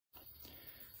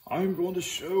I'm going to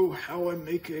show how I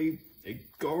make a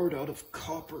guard out of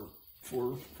copper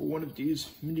for one of these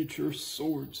miniature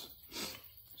swords.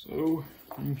 So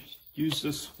use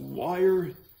this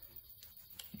wire,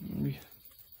 and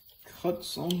cut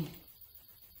some.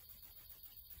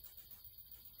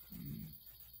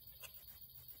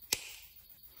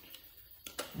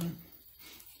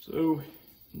 So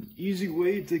an easy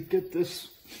way to get this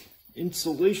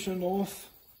insulation off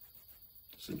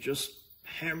is to just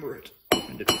hammer it.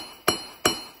 And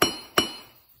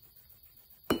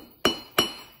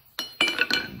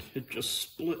it just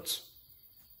splits.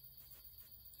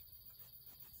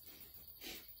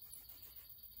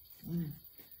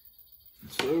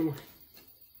 So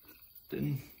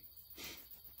then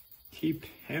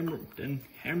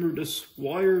hammer this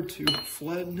wire to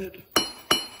flatten it.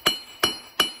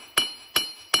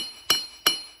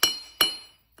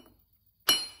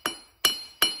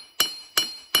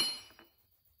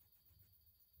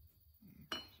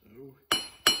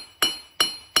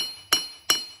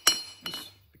 This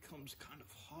becomes kind of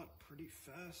hot pretty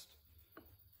fast.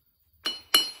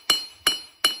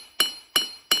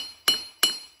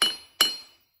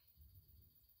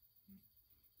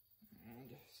 And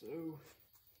so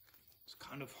it's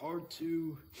kind of hard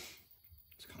to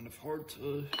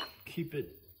keep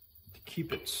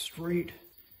it straight,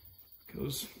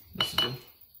 because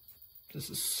this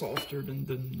is softer than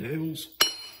the nails.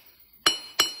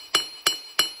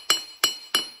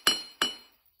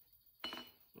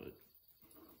 I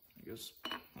guess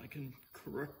I can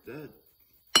correct that.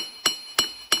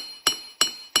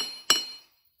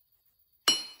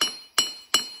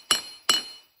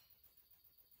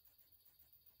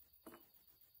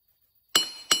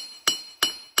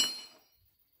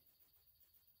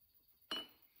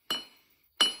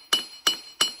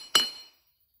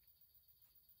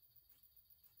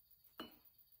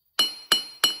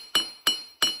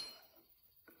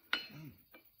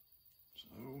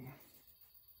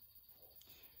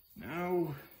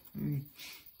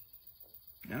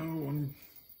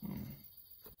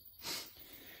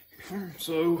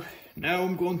 So now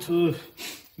I'm going to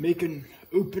make an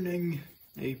opening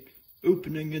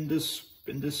in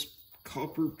this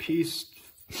copper piece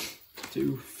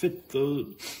to fit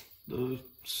the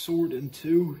sword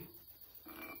into,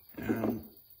 and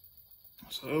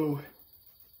so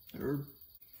you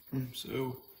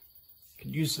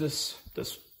can use this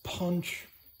punch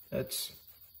that's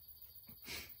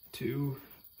to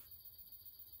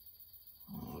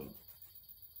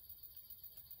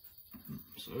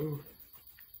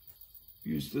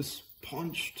use this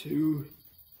punch to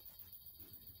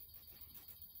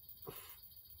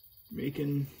make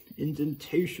an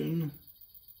indentation.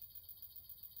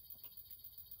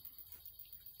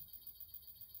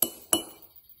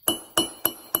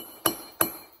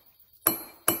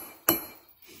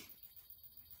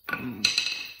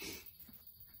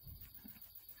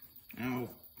 Now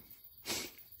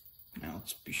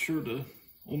let's be sure to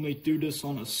only do this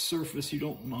on a surface you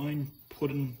don't mind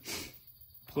putting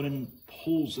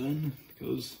holes in,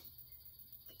 because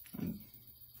you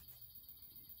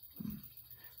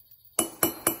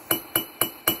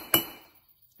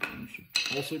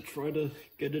should also try to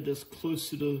get it as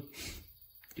close to the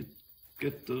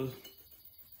get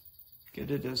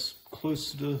it as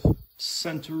close to the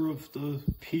center of the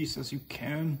piece as you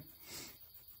can.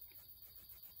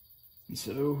 And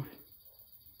so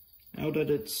now that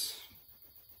it's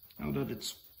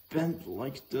bent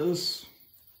like this,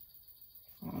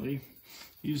 I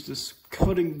use this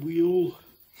cutting wheel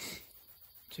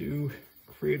to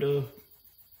create a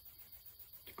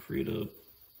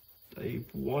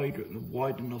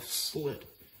wide enough slit.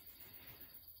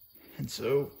 And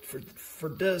so for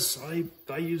this, I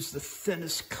use the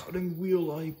thinnest cutting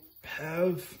wheel I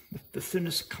have, the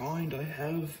thinnest kind I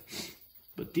have.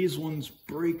 But these ones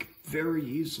break very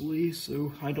easily,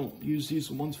 so I don't use these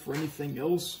ones for anything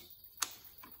else.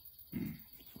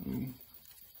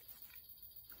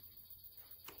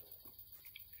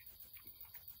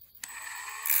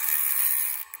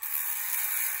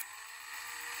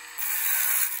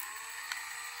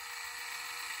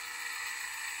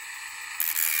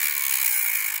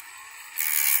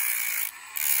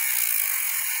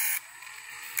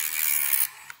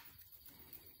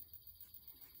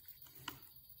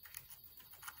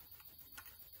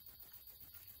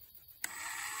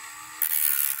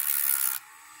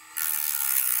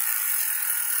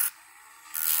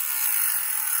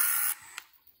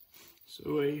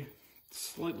 So a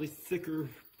slightly thicker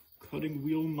cutting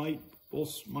wheel might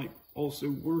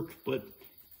also work, but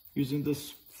using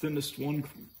this thinnest one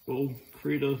will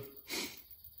create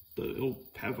it'll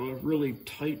have a really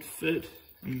tight fit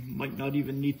and might not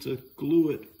even need to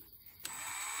glue it.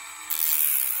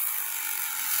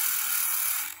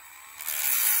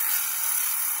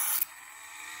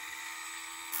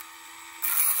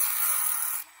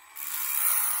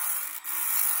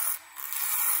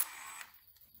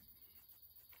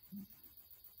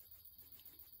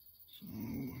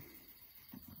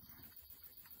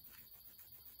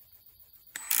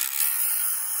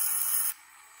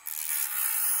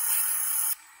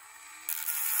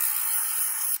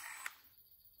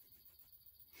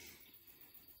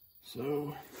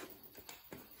 So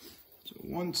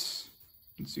once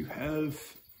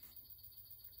you've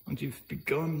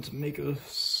begun to make a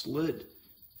slit,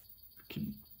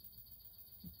 you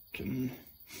can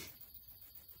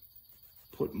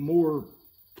put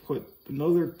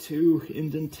another 2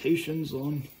 indentations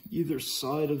on either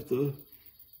side of the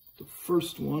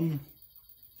first one.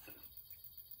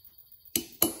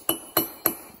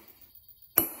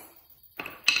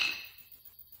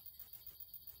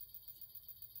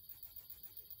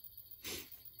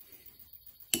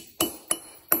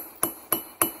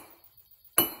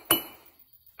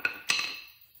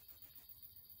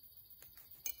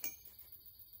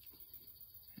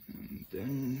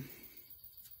 Then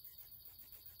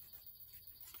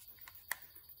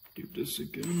do this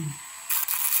again.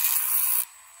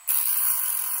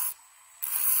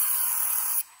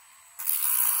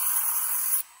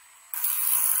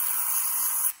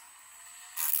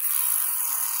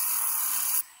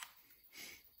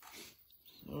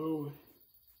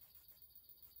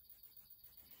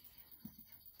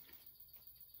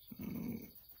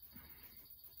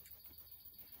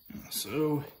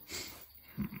 So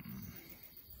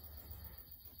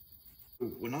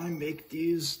when I make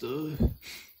these, the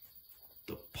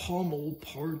pommel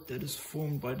part that is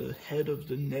formed by the head of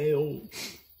the nail,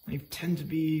 they tend to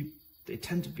be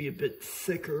a bit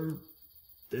thicker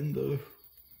than the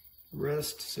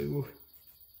rest, so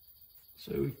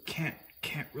you can't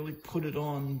really put it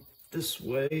on this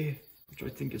way, which I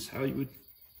think is how you would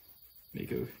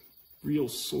make a real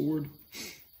sword.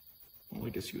 Well, I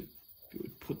guess you would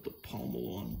put the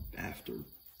pommel on after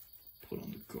put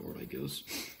on the guard, I guess.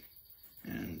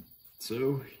 And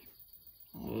so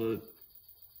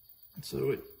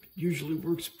it usually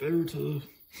works better to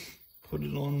put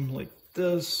it on like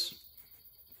this.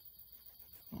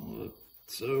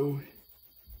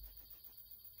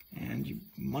 And you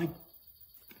might,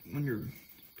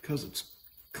 because it's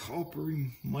copper, you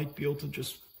might be able to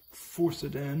just force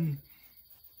it in.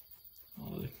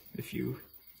 If you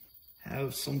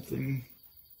have something,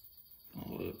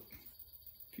 you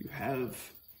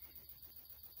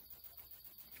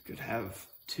could have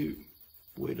two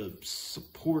way to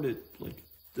support it like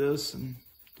this and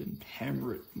then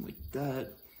hammer it like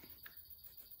that.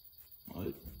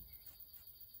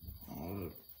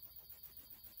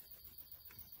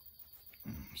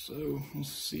 So let's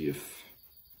see if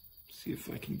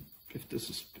I can, if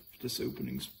this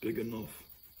opening's big enough.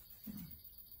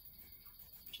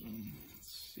 So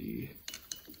let's see.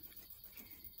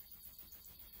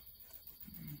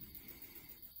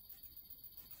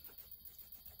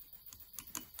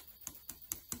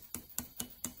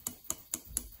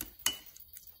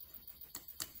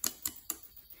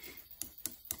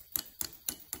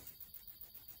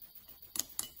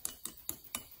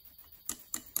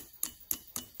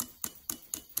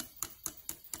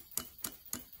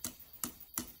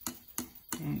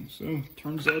 So,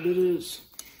 turns out it is.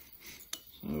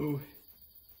 So,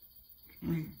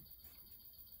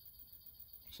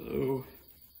 I'll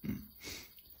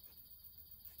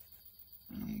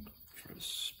try to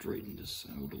straighten this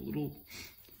out a little.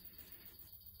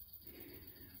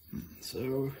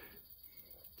 So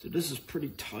this is pretty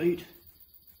tight.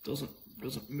 Doesn't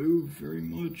move very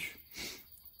much.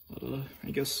 But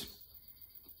I guess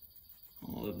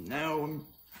now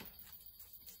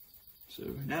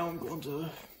I'm going to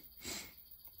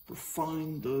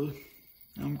refine now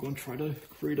I'm going to try to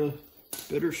create a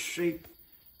better shape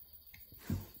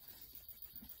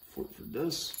for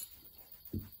this.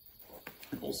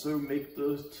 Also make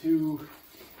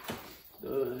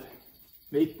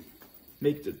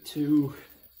make the two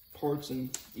parts in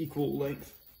equal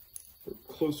length, or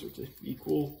closer to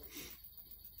equal.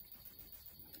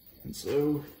 And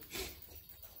so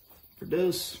for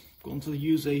this, I'm going to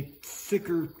use a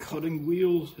thicker cutting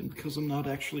wheel, and because I'm not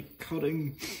actually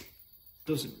cutting,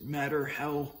 doesn't matter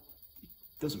how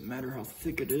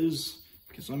thick it is,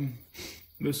 because I'm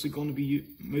mostly going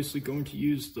to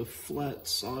use the flat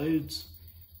sides,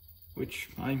 which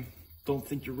I don't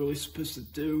think you're really supposed to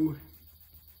do,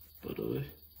 but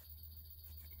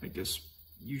I guess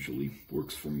usually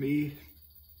works for me,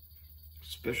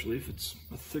 especially if it's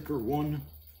a thicker one.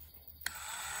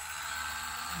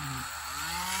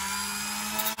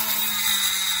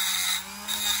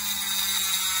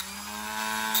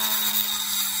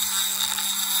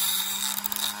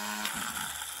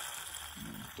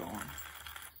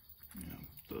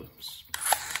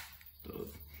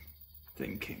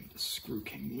 The screw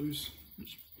came loose.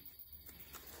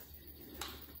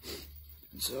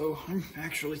 So I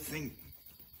actually think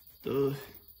the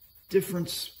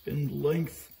difference in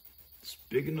length is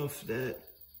big enough that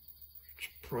it's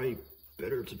probably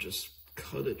better to just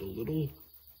cut it a little.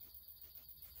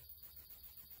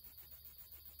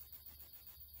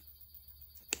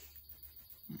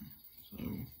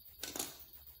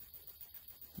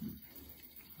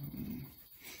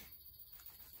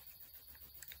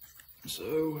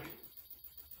 So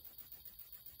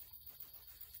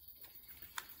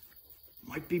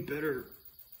might be better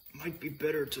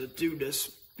to do this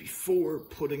before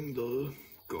putting the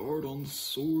guard on the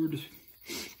sword,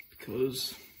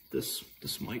 because this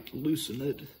might loosen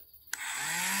it.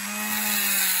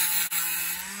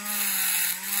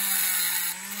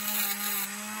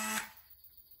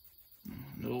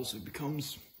 And it also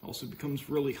becomes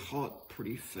really hot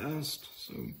pretty fast,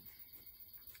 so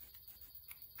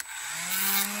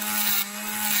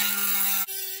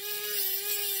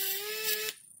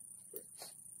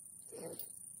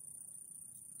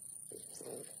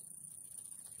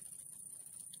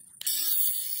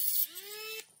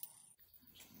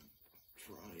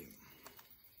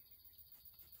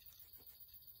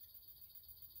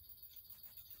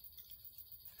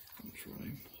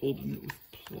try holding it with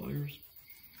pliers.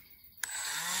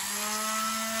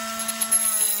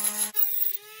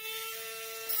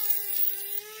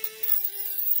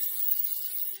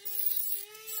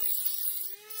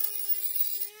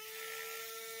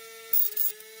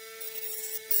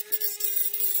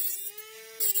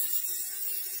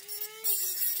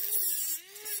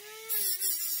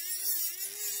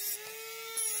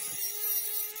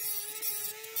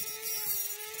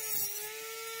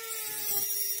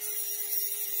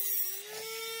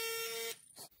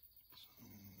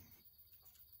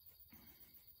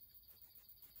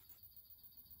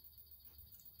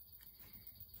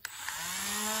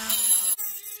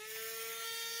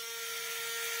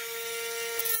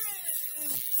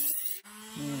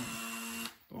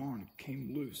 Darn, it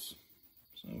came loose.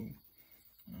 So,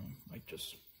 might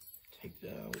just take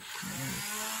that out. Try.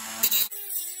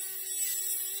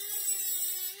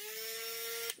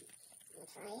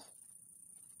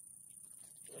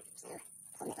 So,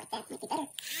 hold it like that might be better.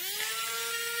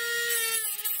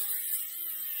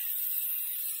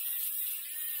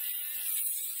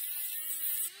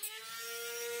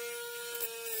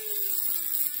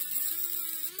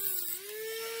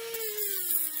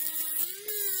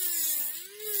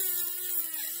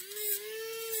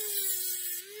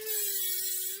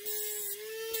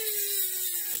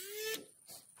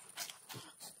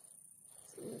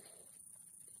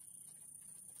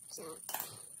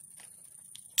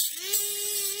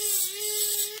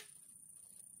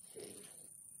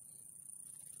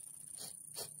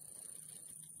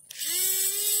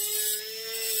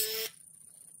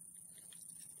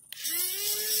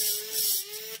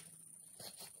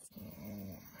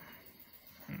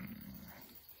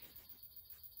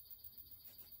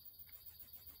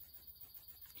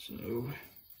 So.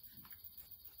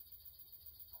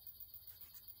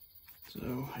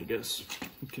 So I guess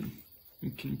we can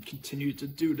continue to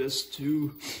do this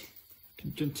to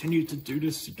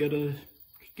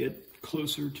get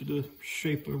closer to the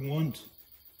shape I want.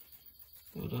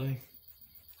 But I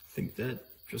think that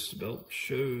just about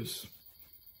shows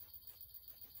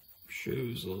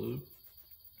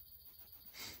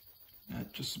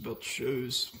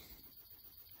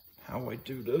how I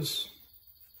do this.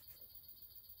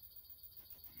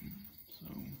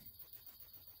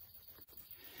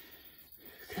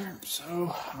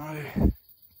 So I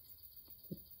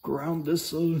ground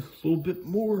this a little bit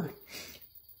more,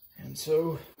 and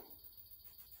so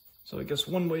I guess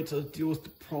one way to deal with the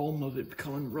problem of it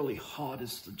becoming really hot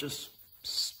is to just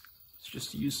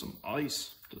use some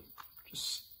ice to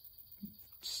just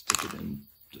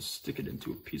stick it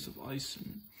into a piece of ice, and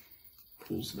it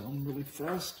cools down really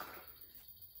fast.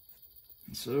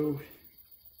 And so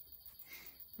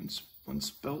when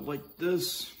it's about like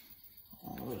this,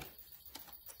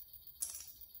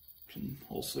 can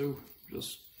also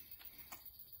just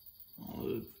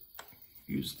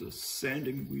use the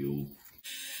sanding wheel.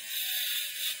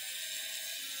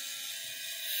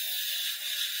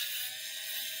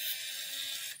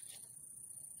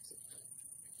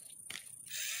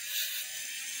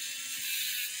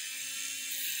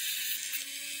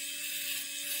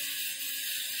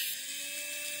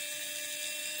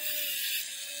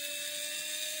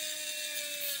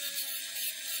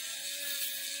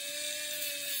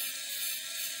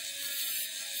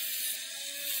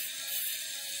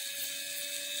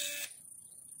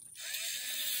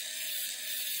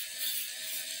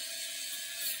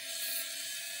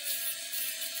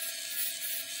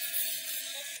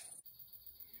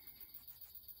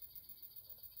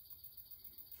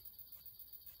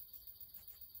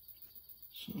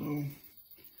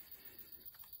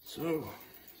 So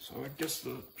So I guess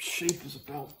the shape is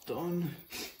about done.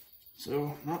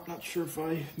 So not sure if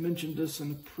I mentioned this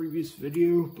in a previous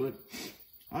video, but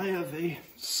I have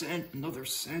another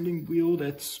sanding wheel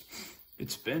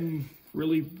it's been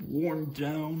really worn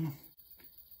down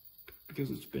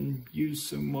because it's been used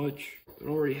so much. It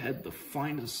already had the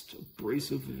finest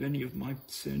abrasive of any of my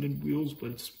sanding wheels,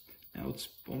 but now it's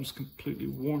almost completely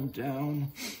worn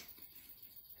down.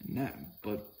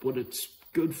 But what it's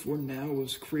good for now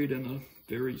is creating a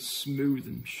very smooth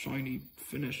and shiny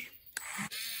finish.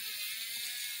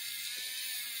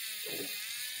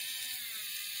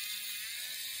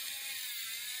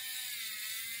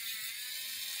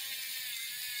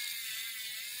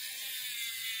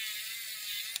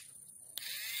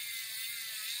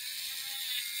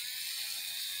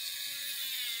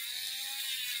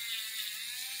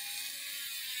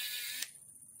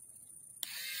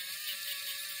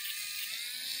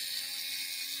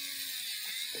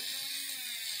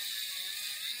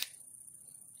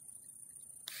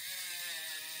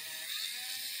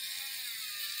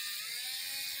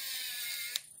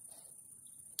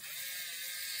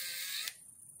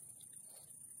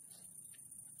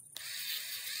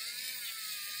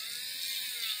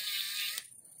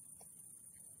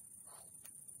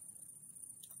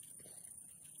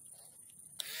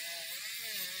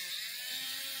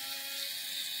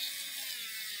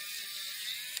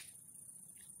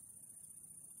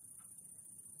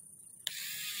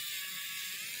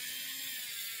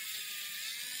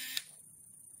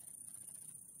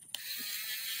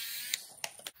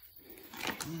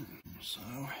 So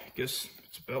I guess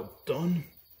it's about done.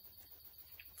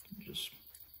 Just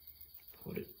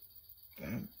put it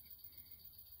back.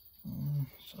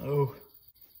 So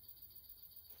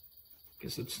I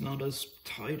guess it's not as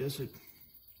tight as it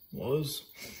was,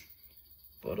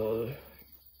 but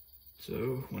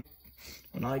so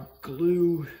when I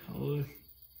glue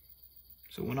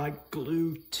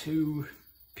two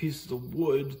pieces of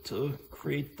wood to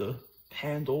create the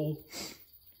handle,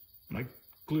 when I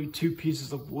glue two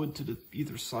pieces of wood to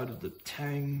either side of the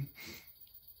tang,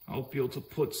 I'll be able to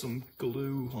put some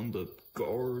glue on the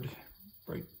guard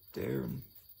right there and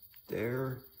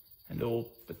there, and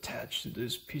it'll attach to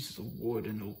those pieces of wood,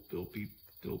 and it'll be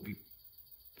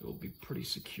pretty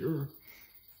secure.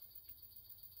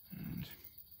 And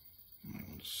I might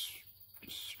want to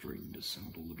just straighten this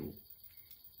out a little.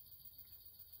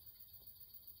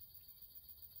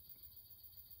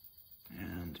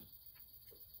 And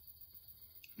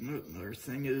another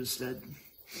thing is that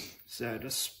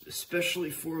especially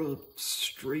for a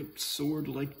straight sword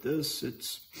like this,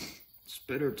 it's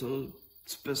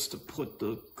best to put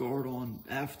the guard on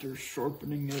after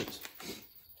sharpening it,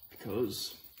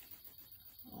 because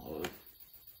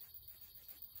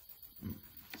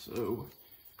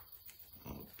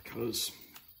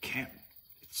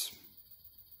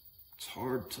it's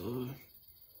hard to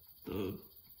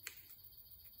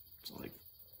it's like,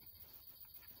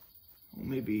 well,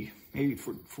 maybe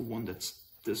for one that's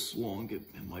this long it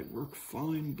might work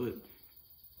fine, but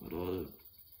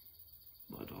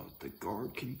the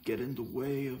guard can get in the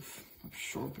way of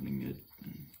sharpening it,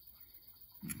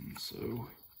 and so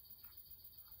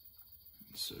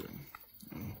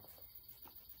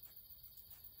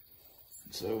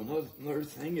another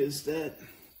thing is that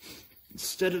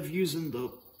instead of using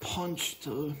the punch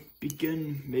to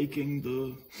begin making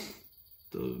the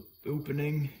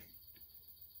opening,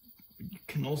 you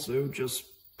can also just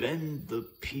bend the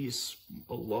piece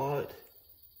a lot,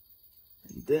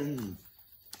 and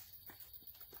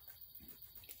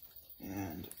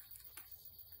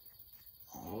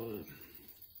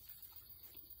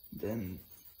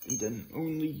then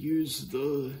only use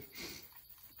the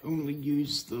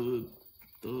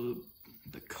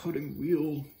cutting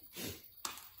wheel.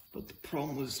 But the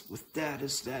problem with that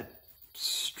is that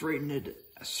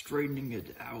straightening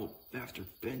it out after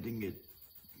bending it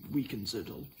weakens it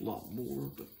a lot more.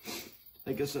 But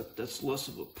I guess that's less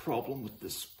of a problem with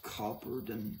this copper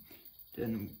than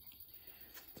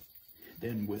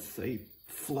with a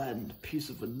flattened piece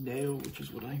of a nail, which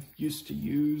is what I used to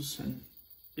use.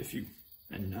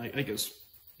 And I guess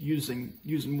using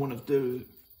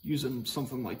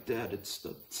something like that, it's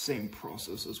the same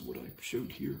process as what I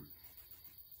showed here.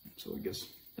 So I guess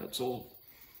that's all.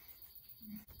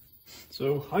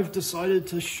 So I've decided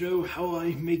to show how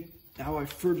I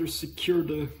further secure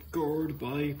the guard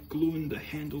by gluing the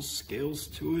handle scales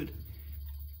to it.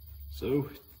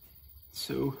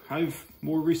 So I've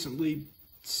more recently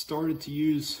started to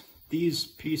use these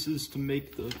pieces to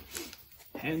make the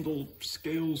handle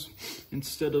scales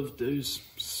instead of those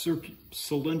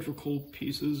cylindrical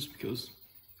pieces, because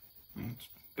it's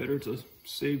better to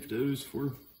save those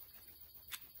for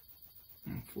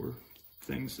for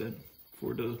things that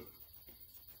for the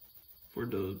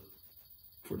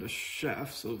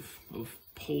shafts of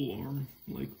pole arm,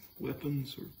 like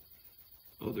weapons or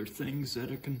other things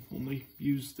that I can only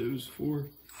use those for.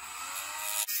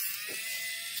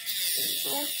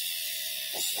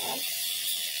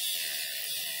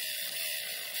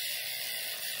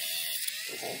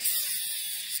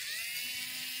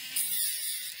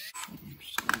 I'm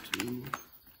just going to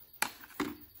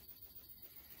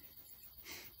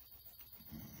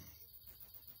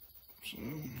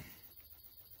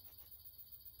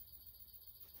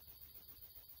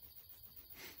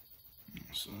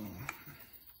so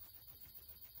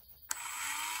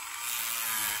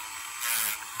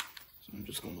I'm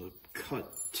just going to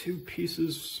cut 2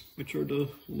 pieces, which are the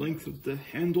length of the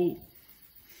handle.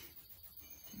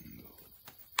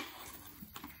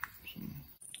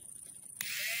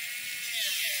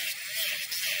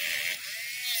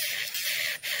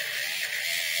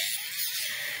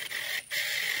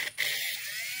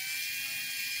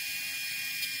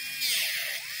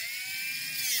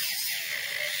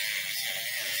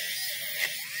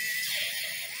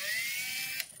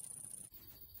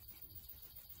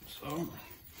 So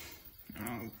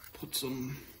I'll put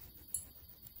some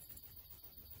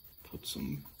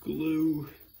glue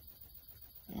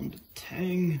on the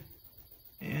tang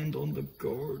and on the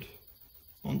guard,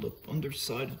 on the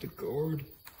underside of the guard.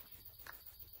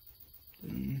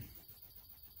 Then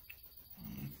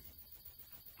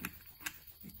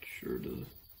make sure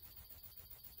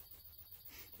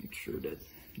that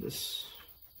this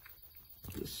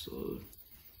so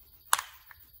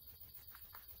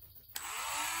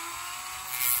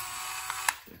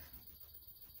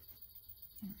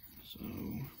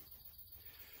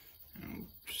I'm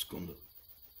just going to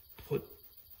put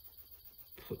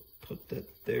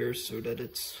that there so that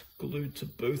it's glued to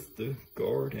both the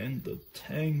guard and the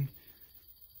tang.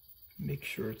 Make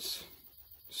sure it's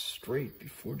straight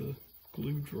before the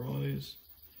glue dries.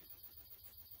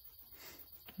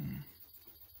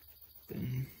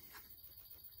 Then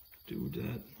do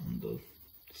that on the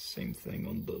same thing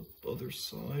on the other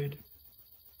side.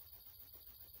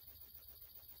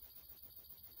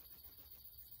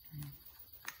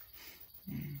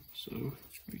 So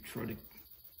we try to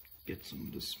get some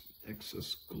of this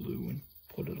excess glue and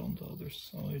put it on the other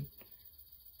side.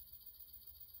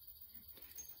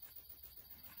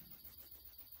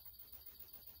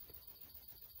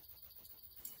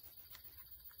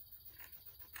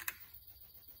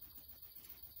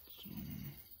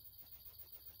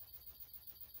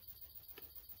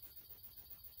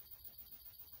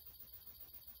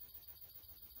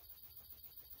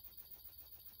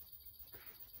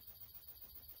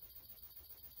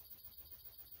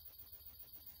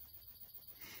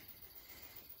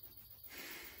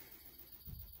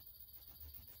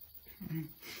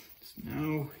 So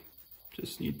now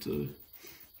just need to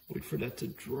wait for that to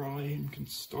dry and can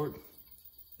start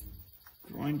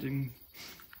grinding.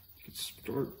 You can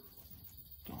start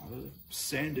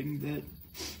sanding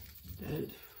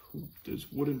those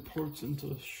wooden parts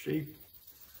into shape.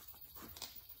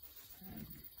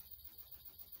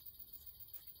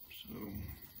 So